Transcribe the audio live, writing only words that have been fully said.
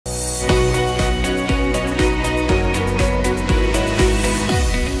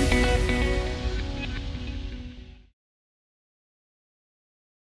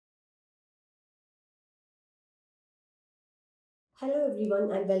Hello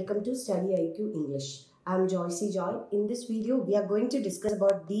everyone and welcome to Study IQ English. I am Joycey Joy. In this video, we are going to discuss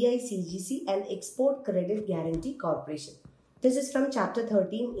about DICGC and Export Credit Guarantee Corporation. This is from Chapter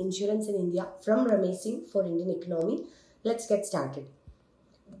 13, Insurance in India, from Ramesh Singh for Indian Economy. Let's get started.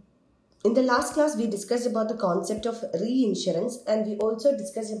 In the last class, we discussed about the concept of reinsurance and we also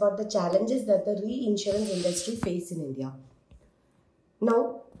discussed about the challenges that the reinsurance industry face in India.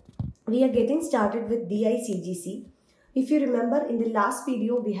 Now, we are getting started with DICGC. If you remember, in the last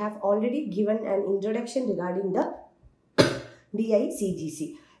video, we have already given an introduction regarding the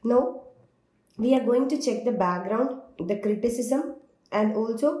DICGC. Now, we are going to check the background, the criticism, and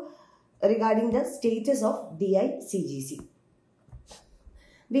also regarding the status of DICGC.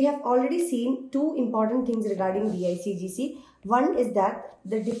 We have already seen two important things regarding DICGC. One is that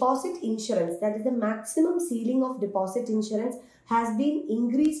the deposit insurance, that is the maximum ceiling of deposit insurance, has been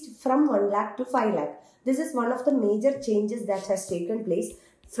increased from 1 lakh to 5 lakh. This is one of the major changes that has taken place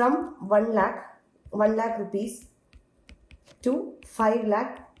from 1 lakh rupees to 5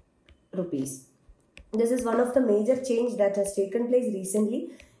 lakh rupees. This is one of the major change that has taken place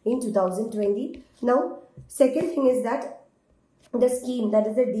recently in 2020. Now, second thing is that the scheme, that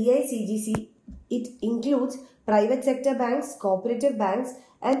is the DICGC, it includes private sector banks, cooperative banks,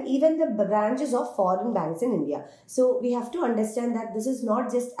 and even the branches of foreign banks in India. So we have to understand that this is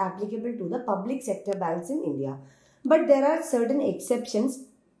not just applicable to the public sector banks in India. But there are certain exceptions.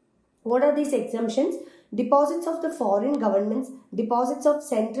 What are these exemptions? Deposits of the foreign governments, deposits of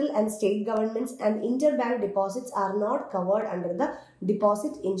central and state governments, and interbank deposits are not covered under the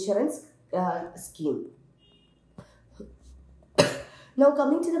deposit insurance scheme. Now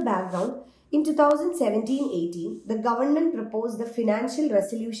coming to the background, in 2017-18, the government proposed the Financial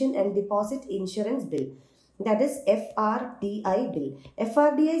Resolution and Deposit Insurance Bill, that is FRDI Bill.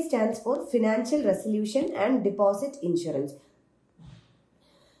 FRDI stands for Financial Resolution and Deposit Insurance.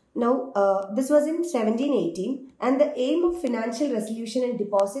 Now, this was in 17-18, and the aim of Financial Resolution and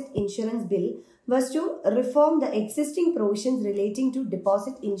Deposit Insurance Bill was to reform the existing provisions relating to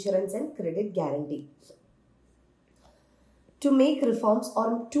deposit insurance and credit guarantee, to make reforms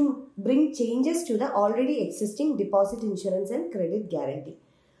or to bring changes to the already existing deposit insurance and credit guarantee.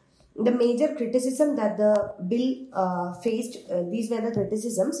 The major criticism that the bill faced, these were the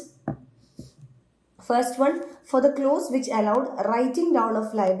criticisms. First one, for the clause which allowed writing down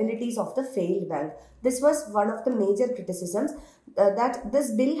of liabilities of the failed bank. This was one of the major criticisms, that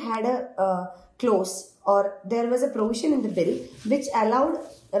this bill had a clause, or there was a provision in the bill which allowed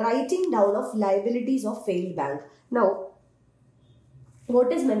writing down of liabilities of failed bank. Now,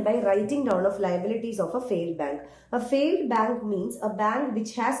 what is meant by writing down of liabilities of a failed bank? A failed bank means a bank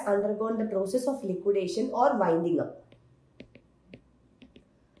which has undergone the process of liquidation or winding up.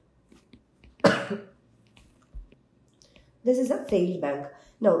 This is a failed bank.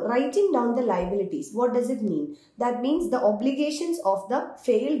 Now, writing down the liabilities, what does it mean? That means the obligations of the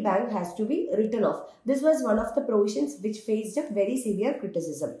failed bank has to be written off. This was one of the provisions which faced a very severe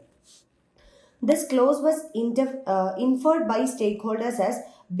criticism. This clause was inferred by stakeholders as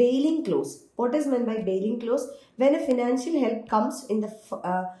bailing clause. What is meant by bailing clause? When a financial help comes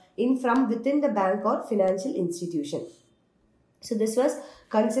from within the bank or financial institution. So this was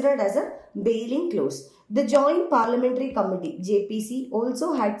considered as a bailing clause. The Joint Parliamentary Committee, JPC,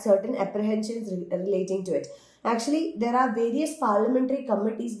 also had certain apprehensions relating to it. Actually, there are various parliamentary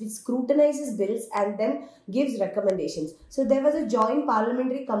committees which scrutinizes bills and then gives recommendations. So there was a joint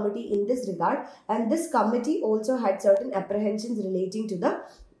parliamentary committee in this regard, and this committee also had certain apprehensions relating to the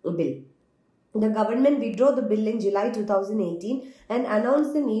bill. The government withdrew the bill in July 2018 and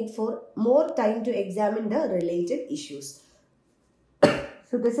announced the need for more time to examine the related issues.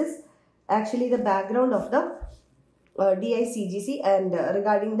 So this is actually the background of the DICGC and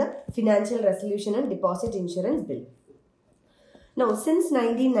regarding the Financial Resolution and Deposit Insurance Bill. Now, since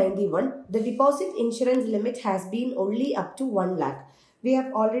 1991, the deposit insurance limit has been only up to 1 lakh. We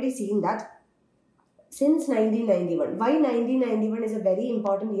have already seen that since 1991. Why 1991 is a very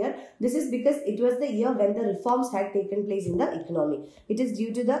important year? This is because it was the year when the reforms had taken place in the economy. It is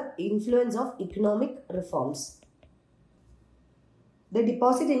due to the influence of economic reforms. The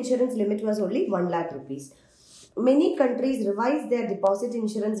deposit insurance limit was only 1 lakh rupees. Many countries revised their deposit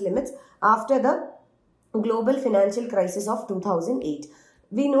insurance limits after the global financial crisis of 2008.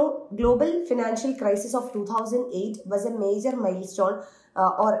 We know global financial crisis of 2008 was a major milestone,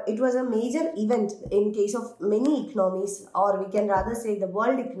 or it was a major event in case of many economies, or we can rather say the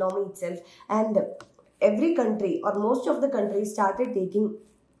world economy itself. And every country or most of the countries started taking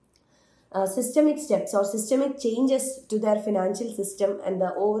systemic steps or systemic changes to their financial system and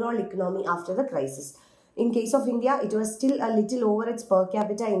the overall economy after the crisis. In case of India, it was still a little over its per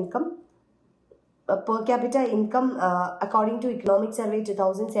capita income. According to Economic Survey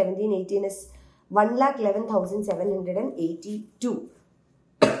 2017-18 is 1,11,782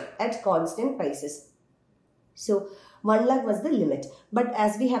 at constant prices. So 1 lakh was the limit, but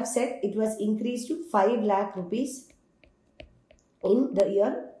as we have said, it was increased to 5 lakh rupees in the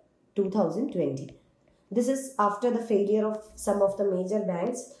year 2020. This is after the failure of some of the major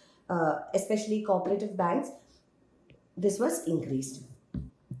banks, especially cooperative banks. This was increased.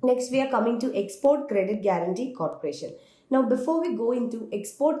 Next, we are coming to Export Credit Guarantee Corporation. Now, before we go into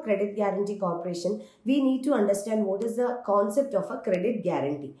Export Credit Guarantee Corporation, we need to understand what is the concept of a credit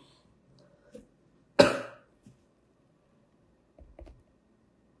guarantee.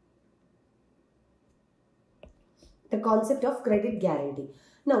 The concept of credit guarantee.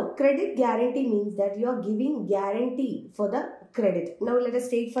 Now, credit guarantee means that you are giving guarantee for the credit. Now, let us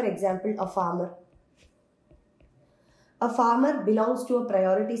take for example a farmer. A farmer belongs to a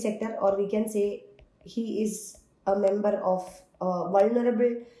priority sector, or we can say he is a member of a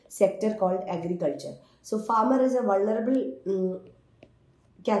vulnerable sector called agriculture. So, farmer is a vulnerable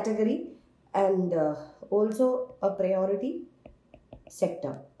category and also a priority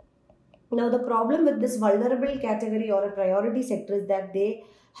sector. Now, the problem with this vulnerable category or a priority sector is that they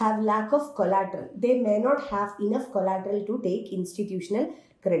have lack of collateral. They may not have enough collateral to take institutional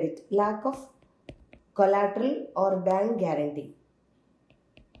credit. Lack of collateral or bank guarantee.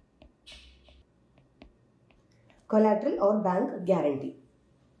 Collateral or bank guarantee.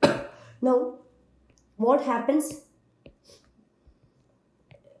 Now, what happens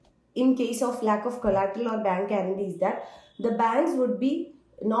in case of lack of collateral or bank guarantee is that the banks would be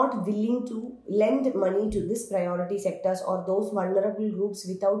not willing to lend money to this priority sectors or those vulnerable groups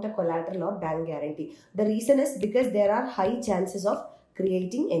without a collateral or bank guarantee. The reason is because there are high chances of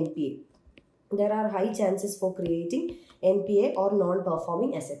creating NPA. There are high chances for creating NPA or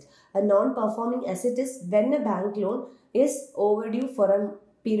non-performing asset. A non-performing asset is when a bank loan is overdue for a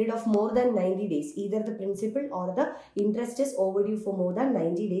period of more than 90 days. Either the principal or the interest is overdue for more than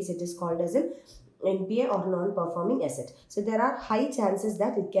 90 days. It is called as an NPA or non-performing asset. So there are high chances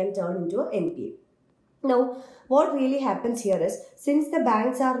that it can turn into an NPA. Now, what really happens here is, since the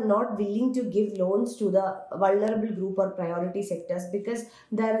banks are not willing to give loans to the vulnerable group or priority sectors because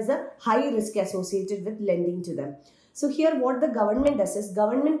there is a high risk associated with lending to them. So here what the government does is,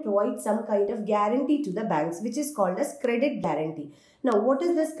 government provides some kind of guarantee to the banks, which is called as credit guarantee. Now, what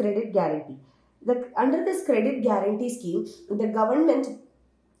is this credit guarantee? Under this credit guarantee scheme, the government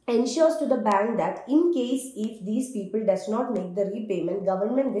ensures to the bank that in case if these people does not make the repayment,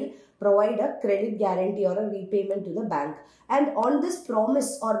 government will provide a credit guarantee or a repayment to the bank. And on this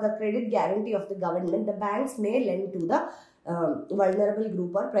promise or the credit guarantee of the government, the banks may lend to the vulnerable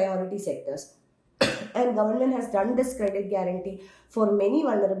group or priority sectors. And government has done this credit guarantee for many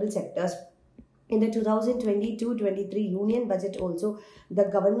vulnerable sectors. In the 2022-23 Union Budget also, the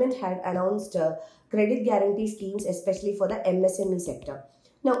government had announced credit guarantee schemes, especially for the MSME sector.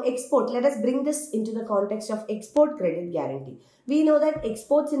 Now, export. Let us bring this into the context of export credit guarantee. We know that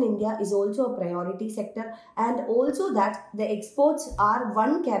exports in India is also a priority sector, and also that the exports are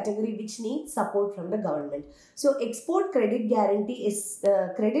one category which needs support from the government. So, export credit guarantee is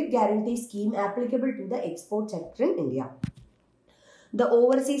the credit guarantee scheme applicable to the export sector in India. The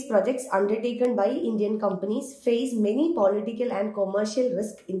overseas projects undertaken by Indian companies face many political and commercial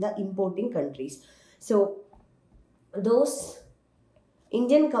risk in the importing countries. So, those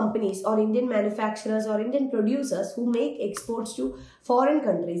Indian companies or Indian manufacturers or Indian producers who make exports to foreign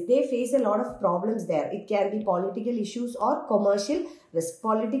countries, they face a lot of problems there. It can be political issues or commercial risk,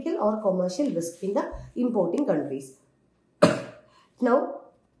 political or commercial risk in the importing countries. Now,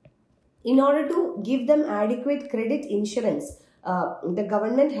 in order to give them adequate credit insurance, the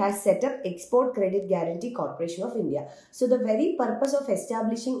government has set up Export Credit Guarantee Corporation of India. So the very purpose of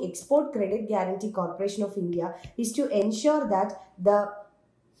establishing Export Credit Guarantee Corporation of India is to ensure that the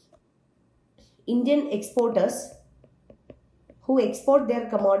Indian exporters who export their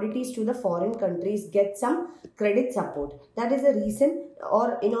commodities to the foreign countries get some credit support. That is the reason,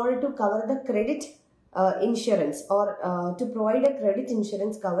 or in order to cover the credit insurance or to provide a credit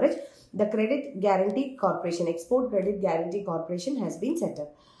insurance coverage, the Credit Guarantee Corporation, Export Credit Guarantee Corporation has been set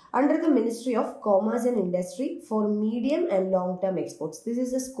up under the Ministry of Commerce and Industry for medium and long-term exports. This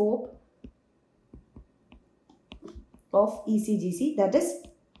is the scope of ECGC, that is,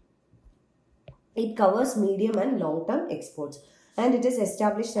 it covers medium and long-term exports, and it is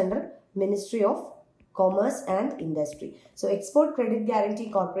established under Ministry of Commerce and Industry. So, Export Credit Guarantee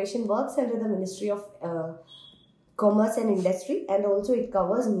Corporation works under the Ministry of Commerce and Industry, and also it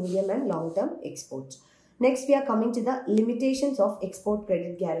covers medium and long-term exports. Next, we are coming to the limitations of Export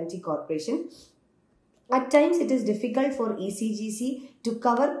Credit Guarantee Corporation. At times, it is difficult for ECGC to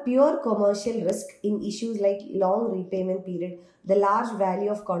cover pure commercial risk in issues like long repayment period, the large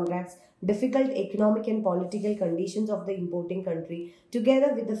value of contracts, difficult economic and political conditions of the importing country,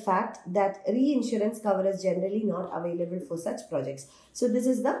 together with the fact that reinsurance cover is generally not available for such projects. So, this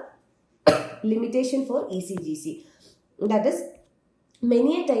is the limitation for ECGC. That is,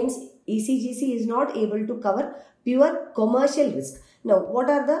 many a times ECGC is not able to cover pure commercial risk. Now, what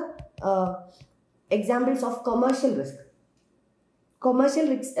are the examples of commercial risk? Commercial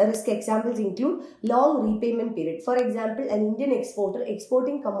risk examples include long repayment period. For example, an Indian exporter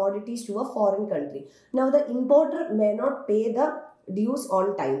exporting commodities to a foreign country. Now, the importer may not pay the dues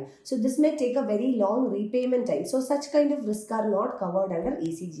on time. So, this may take a very long repayment time. So, such kind of risks are not covered under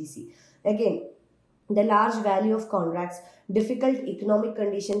ECGC. Again, the large value of contracts, difficult economic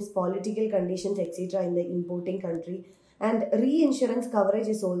conditions, political conditions, etc. in the importing country, and reinsurance coverage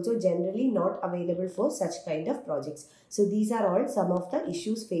is also generally not available for such kind of projects. So these are all some of the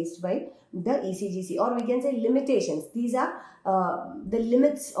issues faced by the ECGC, or we can say limitations. These are the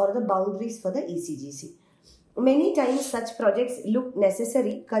limits or the boundaries for the ECGC. Many times such projects look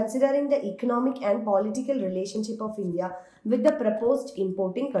necessary considering the economic and political relationship of India with the proposed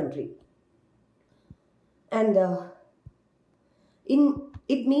importing country. And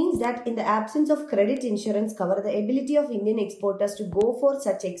it means that in the absence of credit insurance cover, the ability of Indian exporters to go for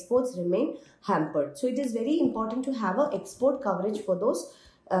such exports remain hampered. So it is very important to have an export coverage for those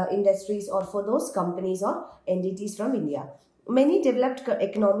industries or for those companies or entities from India. Many developed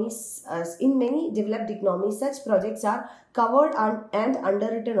economies, in many developed economies, such projects are covered and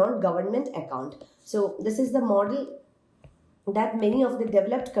underwritten on government account. So this is the model that many of the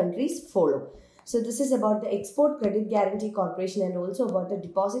developed countries follow. So this is about the Export Credit Guarantee Corporation and also about the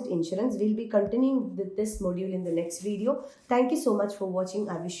deposit insurance. We'll be continuing with this module in the next video. Thank you so much for watching.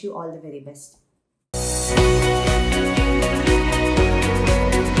 I wish you all the very best.